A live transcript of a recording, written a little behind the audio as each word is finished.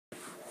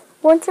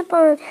Once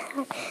upon a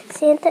time,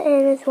 Santa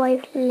and his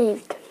wife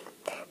lived.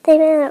 They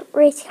met a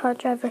race car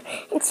driver,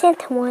 and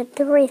Santa wanted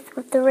to race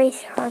with the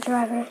race car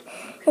driver.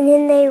 And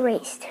then they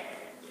raced.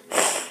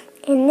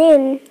 And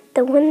then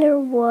the winner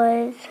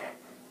was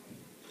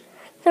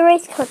the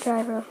race car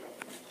driver.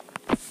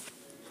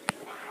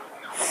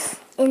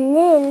 And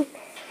then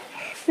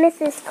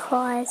Mrs.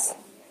 Claus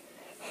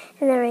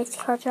and the race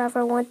car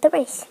driver won the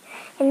race.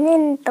 And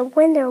then the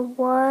winner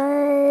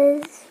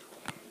was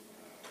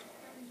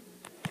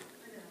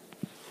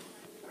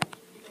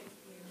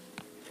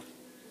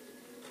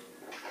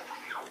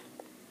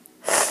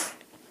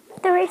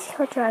the race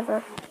car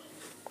driver.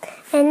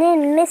 And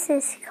then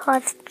Mrs.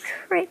 Claus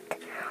tripped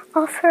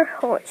off her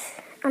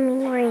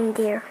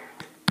reindeer.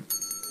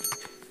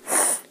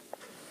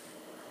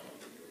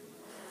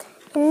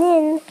 And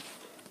then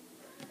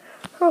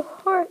her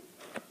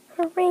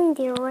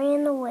reindeer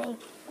ran away.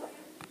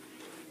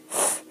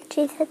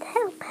 She said,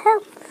 "Help,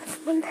 help,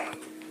 someone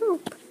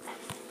help."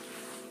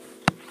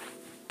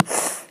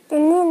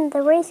 And then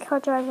the race car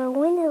driver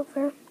went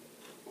over,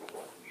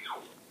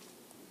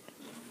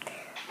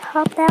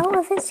 hopped out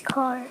of his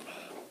car,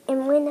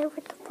 and went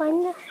over to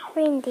find the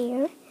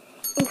reindeer,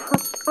 and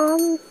hopped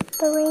on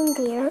the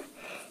reindeer,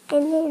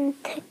 and then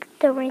took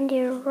the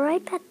reindeer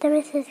right back to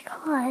Mrs.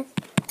 Claus,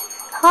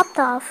 hopped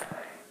off,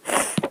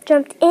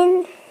 jumped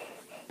in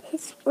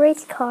his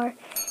race car,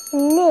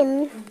 and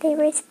then they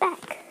raced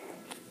back.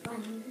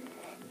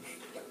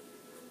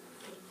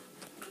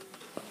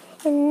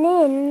 And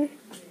then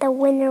the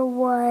winner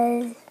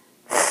was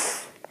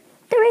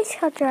the race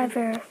car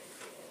driver.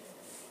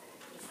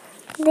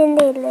 Then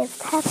they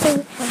lived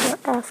happily ever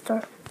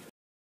after.